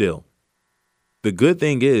no still. The good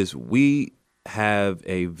thing is we have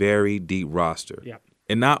a very deep roster. Yeah.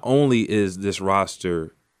 And not only is this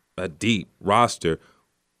roster a deep roster,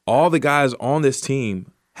 all the guys on this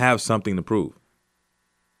team have something to prove.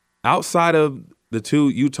 Outside of the 2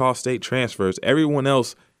 Utah State transfers, everyone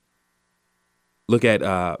else, look at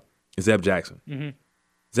Zeb Jackson. Mm-hmm.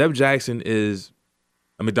 Zeb Jackson is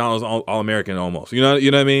a McDonald's All-American almost. You know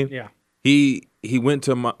what I mean? Yeah. He went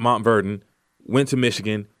to Montverde, went to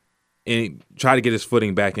Michigan, and tried to get his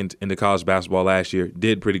footing back into college basketball last year.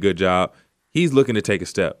 Did a pretty good job. He's looking to take a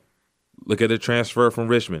step. Look at the transfer from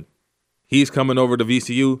Richmond. He's coming over to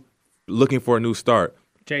VCU looking for a new start.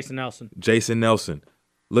 Jason Nelson.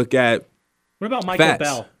 Look at what about Michael Fats.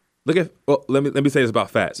 Bell? Let me say this about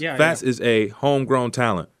Fats. Yeah, Fats is a homegrown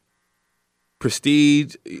talent.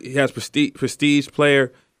 Prestige. He has prestige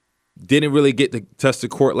player. Didn't really get to touch the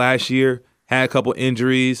court last year. Had a couple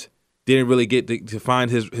injuries. Didn't really get to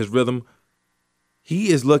find his rhythm.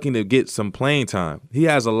 He is looking to get some playing time. He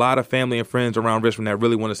has a lot of family and friends around Richmond that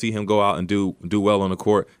really want to see him go out and do well on the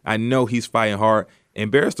court. I know he's fighting hard,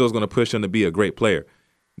 and Barstow's going to push him to be a great player.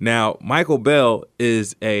 Now, Michael Bell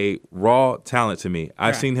is a raw talent to me.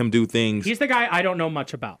 I've seen him do things. He's the guy I don't know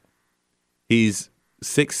much about. He's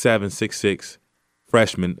 6'7", 6'6",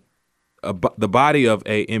 freshman, the body of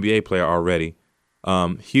a NBA player already,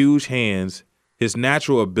 huge hands. His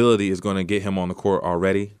natural ability is going to get him on the court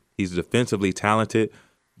already. He's defensively talented.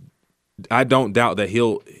 I don't doubt that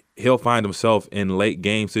he'll find himself in late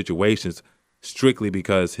game situations strictly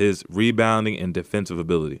because his rebounding and defensive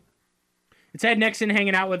ability. It's Ed Nixon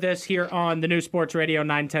hanging out with us here on the new Sports Radio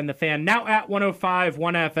 910 The Fan, now at 105.1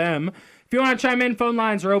 FM. If you want to chime in, phone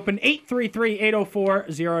lines are open,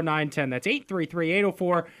 833-804-0910. That's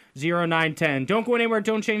 833-804-0910. Don't go anywhere.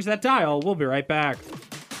 Don't change that dial. We'll be right back.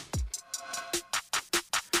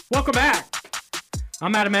 Welcome back.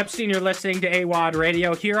 I'm Adam Epstein. You're listening to AWadd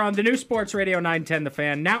Radio here on the new Sports Radio 910 The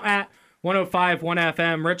Fan, now at 105.1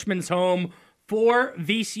 FM, Richmond's home for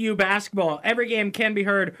VCU basketball. Every game can be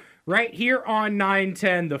heard right here on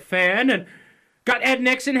 910 The Fan. And got Ed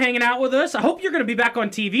Nixon hanging out with us. I hope you're going to be back on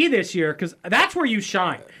TV this year because that's where you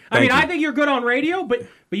shine. I think you're good on radio, but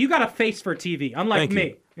you got a face for TV, unlike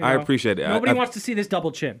me. I appreciate it. Nobody wants to see this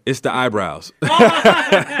double chin. It's the eyebrows.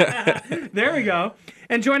 There we go.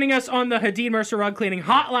 And joining us on the Hadid Mercer Rug Cleaning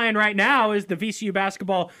Hotline right now is the VCU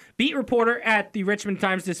basketball beat reporter at the Richmond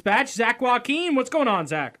Times-Dispatch, Zach Joachim. What's going on,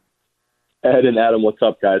 Zach? Ed and Adam, what's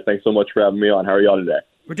up, guys? Thanks so much for having me on. How are y'all today?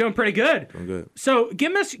 We're doing pretty good. I'm good. So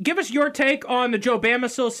give us your take on the Joe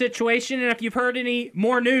Bamisile situation and if you've heard any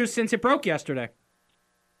more news since it broke yesterday.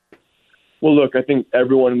 Well, look, I think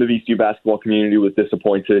everyone in the VCU basketball community was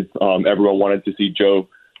disappointed. Everyone wanted to see Joe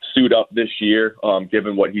suit up this year,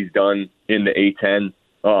 given what he's done in the A10.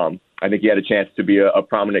 I think he had a chance to be a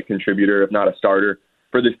prominent contributor, if not a starter,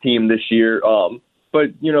 for this team this year. But,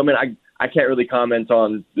 I can't really comment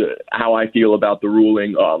on how I feel about the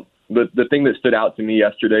ruling. The thing that stood out to me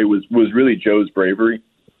yesterday was really Joe's bravery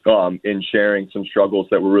in sharing some struggles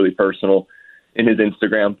that were really personal in his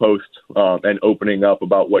Instagram post and opening up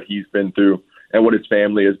about what he's been through what his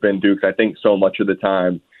family has been through. Because I think so much of the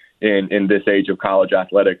time in this age of college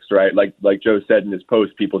athletics, right? Like Joe said in his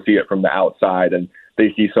post, people see it from the outside and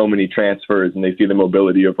they see so many transfers and they see the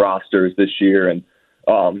mobility of rosters this year. And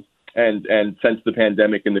since the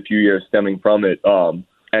pandemic and the few years stemming from it,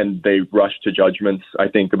 and they rush to judgments, I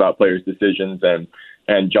think, about players' decisions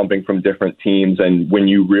and jumping from different teams. And when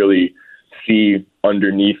you really see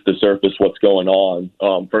underneath the surface what's going on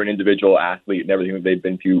for an individual athlete and everything that they've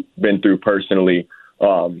been through personally,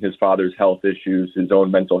 his father's health issues, his own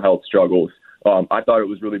mental health struggles. I thought it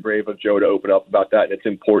was really brave of Joe to open up about that. And it's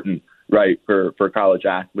important, right, for college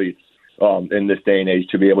athletes in this day and age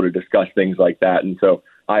to be able to discuss things like that. And so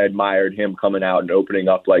I admired him coming out and opening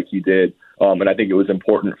up like he did. And I think it was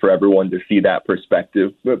important for everyone to see that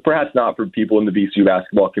perspective, but perhaps not for people in the VCU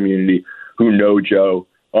basketball community who know Joe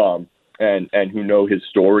and who know his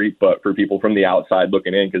story, but for people from the outside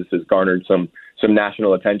looking in, because this has garnered some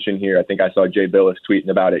national attention here. I think I saw Jay Billis tweeting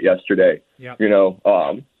about it yesterday. Yep.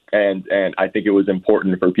 And I think it was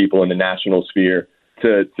important for people in the national sphere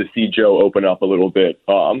to see Joe open up a little bit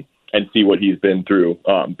and see what he's been through,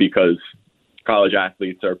 because college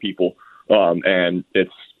athletes are people, and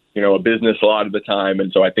it's a business a lot of the time.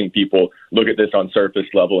 And so I think people look at this on surface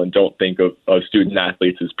level and don't think of student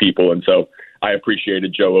athletes as people. And so I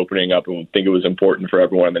appreciated Joe opening up and think it was important for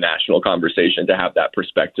everyone in the national conversation to have that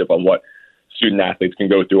perspective on what student athletes can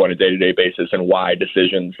go through on a day-to-day basis and why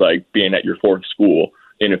decisions like being at your fourth school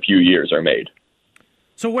in a few years are made.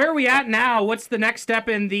 So where are we at now? What's the next step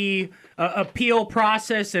in the appeal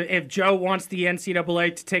process if Joe wants the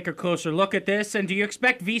NCAA to take a closer look at this? And do you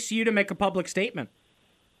expect VCU to make a public statement?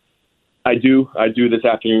 I do this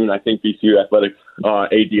afternoon. I think VCU Athletics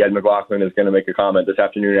AD Ed McLaughlin is going to make a comment this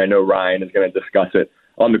afternoon. I know Ryan is going to discuss it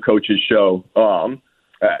on the coaches show.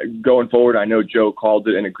 Going forward, I know Joe called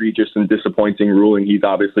it an egregious and disappointing ruling. He's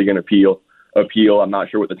obviously going to appeal. I'm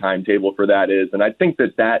not sure what the timetable for that is. And I think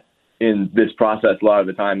that in this process, a lot of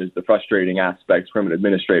the time is the frustrating aspects from an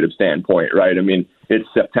administrative standpoint, right? I mean, it's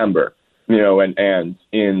September, and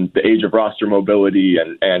in the age of roster mobility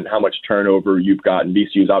and how much turnover you've got, and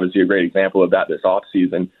VCU is obviously a great example of that this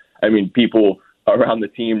offseason. I mean, people around the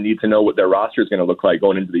team need to know what their roster is going to look like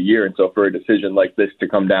going into the year. And so for a decision like this to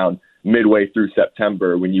come down midway through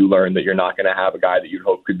September, when you learn that you're not going to have a guy that you'd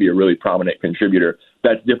hope could be a really prominent contributor,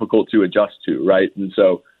 that's difficult to adjust to, right? And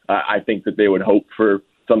so I think that they would hope for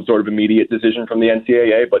some sort of immediate decision from the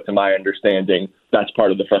NCAA, but to my understanding, that's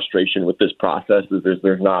part of the frustration with this process is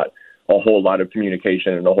there's not a whole lot of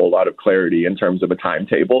communication and a whole lot of clarity in terms of a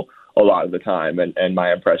timetable a lot of the time. And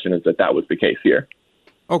my impression is that was the case here.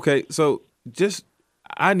 Okay, so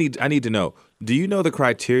I need to know, do you know the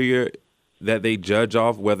criteria that they judge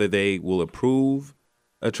off whether they will approve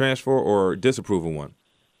a transfer or disapprove of one?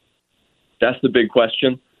 That's the big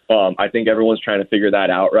question. I think everyone's trying to figure that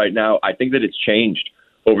out right now. I think that it's changed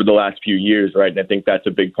over the last few years, right? And I think that's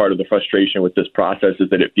a big part of the frustration with this process is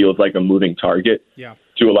that it feels like a moving target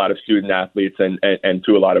to a lot of student athletes and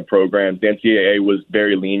to a lot of programs. The NCAA was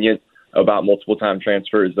very lenient about multiple time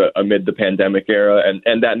transfers amid the pandemic era,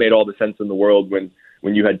 and that made all the sense in the world when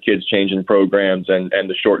you had kids changing programs and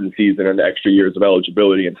the shortened season and the extra years of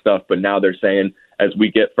eligibility and stuff. But now they're saying as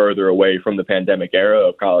we get further away from the pandemic era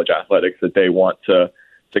of college athletics that they want to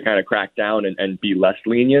kind of crack down and be less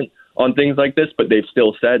lenient on things like this, but they've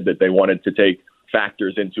still said that they wanted to take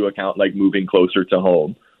factors into account, like moving closer to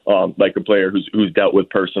home, like a player who's dealt with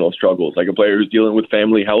personal struggles, like a player who's dealing with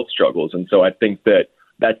family health struggles. And so I think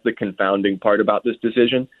that's the confounding part about this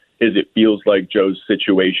decision is it feels like Joe's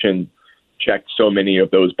situation checked so many of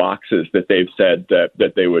those boxes that they've said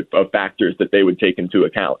that they would factors that they would take into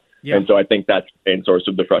account. Yeah. And so I think that's the main source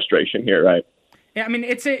of the frustration here, right? Yeah, I mean,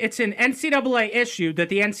 it's an NCAA issue that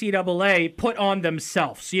the NCAA put on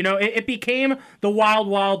themselves. It became the wild,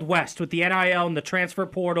 wild west with the NIL and the transfer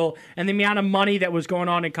portal and the amount of money that was going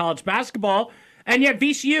on in college basketball. And yet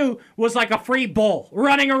VCU was like a free bull,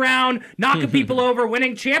 running around, knocking people over,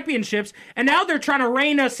 winning championships. And now they're trying to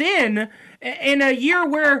rein us in a year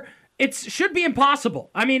where it should be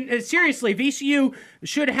impossible. I mean, seriously, VCU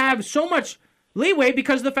should have so much leeway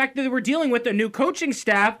because of the fact that we're dealing with a new coaching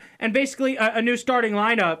staff and basically a new starting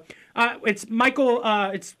lineup. It's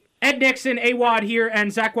Ed Nixon, AWadd here,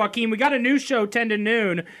 and Zach Joachim. We got a new show 10 to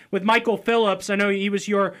noon with Michael Phillips. I know he was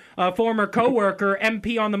your former coworker,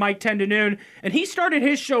 MP on the mic 10 to noon, and he started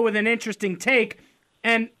his show with an interesting take.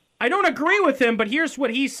 And I don't agree with him, but here's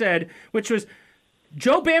what he said, which was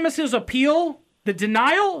Joe Bamisile's appeal, the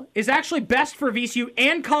denial, is actually best for VCU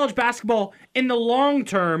and college basketball in the long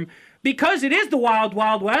term, because it is the wild,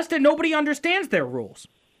 wild west and nobody understands their rules.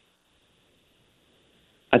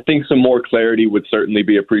 I think some more clarity would certainly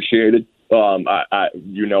be appreciated.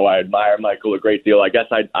 I admire Michael a great deal. I guess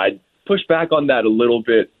I'd push back on that a little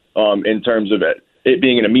bit in terms of it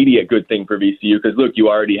being an immediate good thing for VCU, because, look, you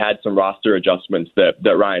already had some roster adjustments that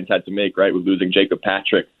Ryan's had to make, right, with losing Jacob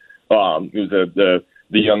Patrick, who's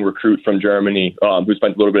the young recruit from Germany who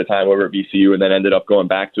spent a little bit of time over at VCU and then ended up going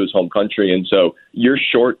back to his home country. And so you're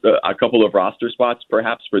short a couple of roster spots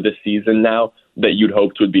perhaps for this season now that you'd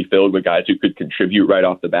hoped would be filled with guys who could contribute right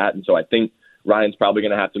off the bat. And so I think Ryan's probably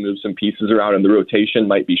going to have to move some pieces around, and the rotation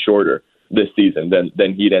might be shorter this season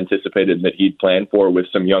than he'd anticipated and that he'd planned for, with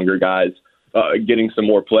some younger guys getting some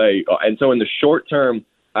more play. And so in the short term,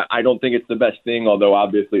 I don't think it's the best thing, although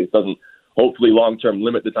obviously it doesn't hopefully long-term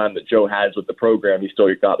limit the time that Joe has with the program. He's still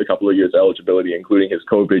got a couple of years eligibility, including his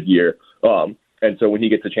COVID year. And so when he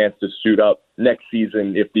gets a chance to suit up next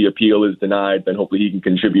season, if the appeal is denied, then hopefully he can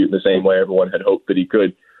contribute in the same way everyone had hoped that he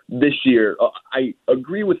could. This year, I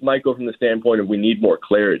agree with Michael from the standpoint of we need more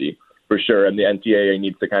clarity for sure, and the NCAA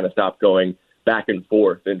needs to kind of stop going back and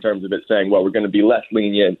forth in terms of it saying, well, we're going to be less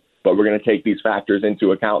lenient, but we're going to take these factors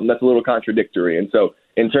into account, and that's a little contradictory. And so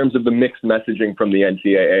in terms of the mixed messaging from the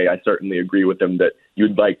NCAA, I certainly agree with them that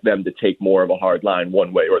you'd like them to take more of a hard line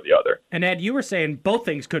one way or the other. And Ed, you were saying both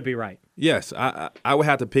things could be right. Yes, I would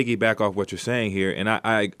have to piggyback off what you're saying here, and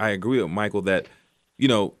I agree with Michael that,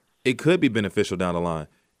 it could be beneficial down the line.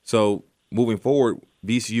 So moving forward,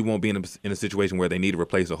 VCU won't be in a situation where they need to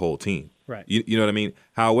replace a whole team. Right. You know what I mean?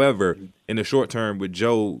 However, in the short term, with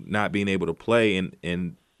Joe not being able to play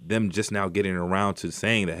and them just now getting around to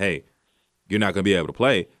saying that, hey, you're not going to be able to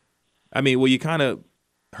play, you kind of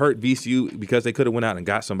hurt VCU because they could have went out and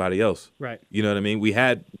got somebody else. Right. You know what I mean? We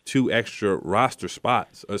had 2 extra roster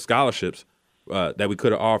spots or scholarships that we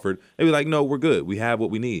could have offered. They were like, no, we're good. We have what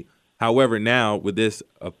we need. However, now with this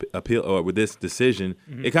appeal or with this decision,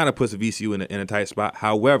 it kind of puts VCU in a tight spot.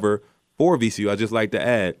 However, for VCU, I just like to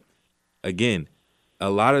add, again, a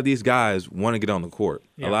lot of these guys want to get on the court.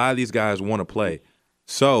 Yeah. A lot of these guys want to play.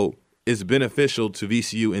 So it's beneficial to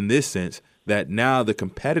VCU in this sense that now the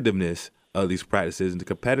competitiveness of these practices and the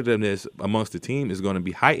competitiveness amongst the team is going to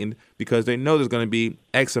be heightened because they know there's going to be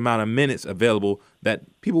X amount of minutes available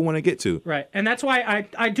that people want to get to. Right, and that's why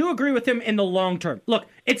I do agree with him in the long term. Look,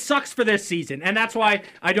 it sucks for this season, and that's why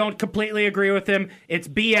I don't completely agree with him. It's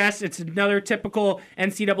BS. It's another typical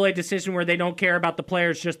NCAA decision where they don't care about the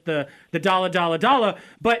players, just the dollar.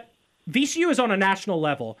 But VCU is on a national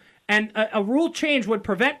level, and a rule change would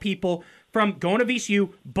prevent people from going to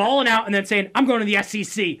VCU, balling out, and then saying, I'm going to the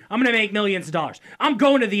SEC. I'm going to make millions of dollars. I'm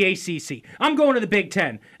going to the ACC. I'm going to the Big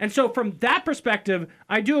Ten. And so from that perspective,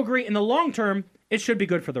 I do agree in the long term, it should be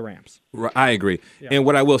good for the Rams. I agree. Yeah. And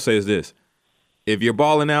what I will say is this. If you're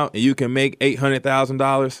balling out and you can make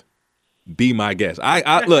 $800,000, be my guest. I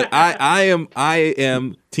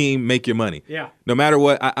am team make your money. Yeah. No matter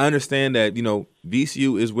what, I understand that,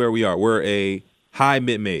 VCU is where we are. We're a high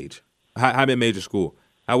mid-major school.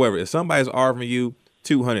 However, if somebody's offering you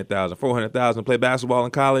 $200,000, $400,000 to play basketball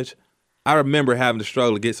in college, I remember having to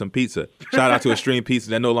struggle to get some pizza. Shout out to Extreme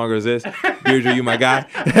Pizza that no longer exists. Deirdre, you my guy.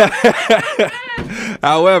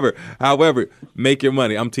 However, make your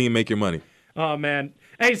money. I'm team make your money. Oh, man.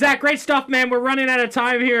 Hey, Zach, great stuff, man. We're running out of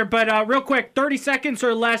time here, but real quick, 30 seconds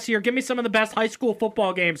or less here. Give me some of the best high school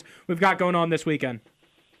football games we've got going on this weekend.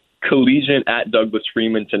 Collegiate at Douglas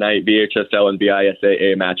Freeman tonight. BHSL and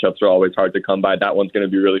BISAA matchups are always hard to come by. That one's going to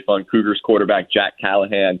be really fun. Cougars quarterback Jack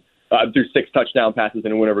Callahan threw 6 touchdown passes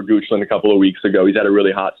in a win over Goochland a couple of weeks ago. He's had a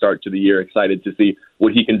really hot start to the year. Excited to see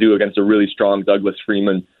what he can do against a really strong Douglas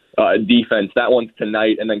Freeman defense. That one's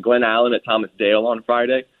tonight. And then Glen Allen at Thomas Dale on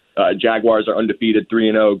Friday. Jaguars are undefeated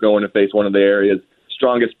 3-0, going to face one of the area's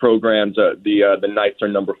strongest programs. The Knights are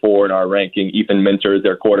number 4 in our ranking. Ethan Minter is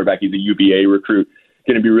their quarterback. He's a UVA recruit.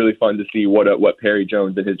 Going to be really fun to see what Perry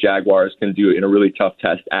Jones and his Jaguars can do in a really tough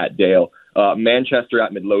test at Dale. Manchester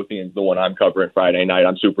at Midlothian is the one I'm covering Friday night.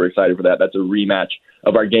 I'm super excited for that. That's a rematch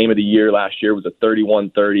of our game of the year last year. It was a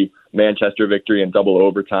 31-30 Manchester victory in double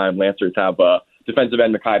overtime. Lancers have defensive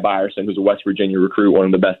end Mekhi Byerson, who's a West Virginia recruit, one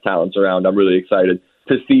of the best talents around. I'm really excited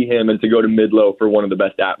to see him and to go to Midlow for one of the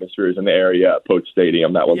best atmospheres in the area at Poach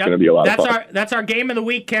Stadium. That one's going to be a lot of fun. That's our game of the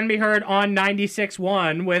week. Can be heard on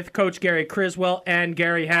 96.1 with Coach Gary Criswell and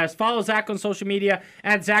Gary Hess. Follow Zach on social media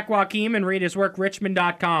at Zach Joachim and read his work,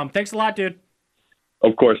 richmond.com. Thanks a lot, dude.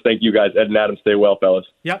 Of course. Thank you, guys. Ed and Adam, stay well, fellas.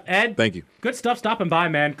 Yep, Ed. Thank you. Good stuff stopping by,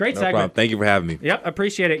 man. Great segment. No problem. Thank you for having me. Yep,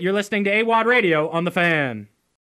 appreciate it. You're listening to AWadd Radio on The Fan.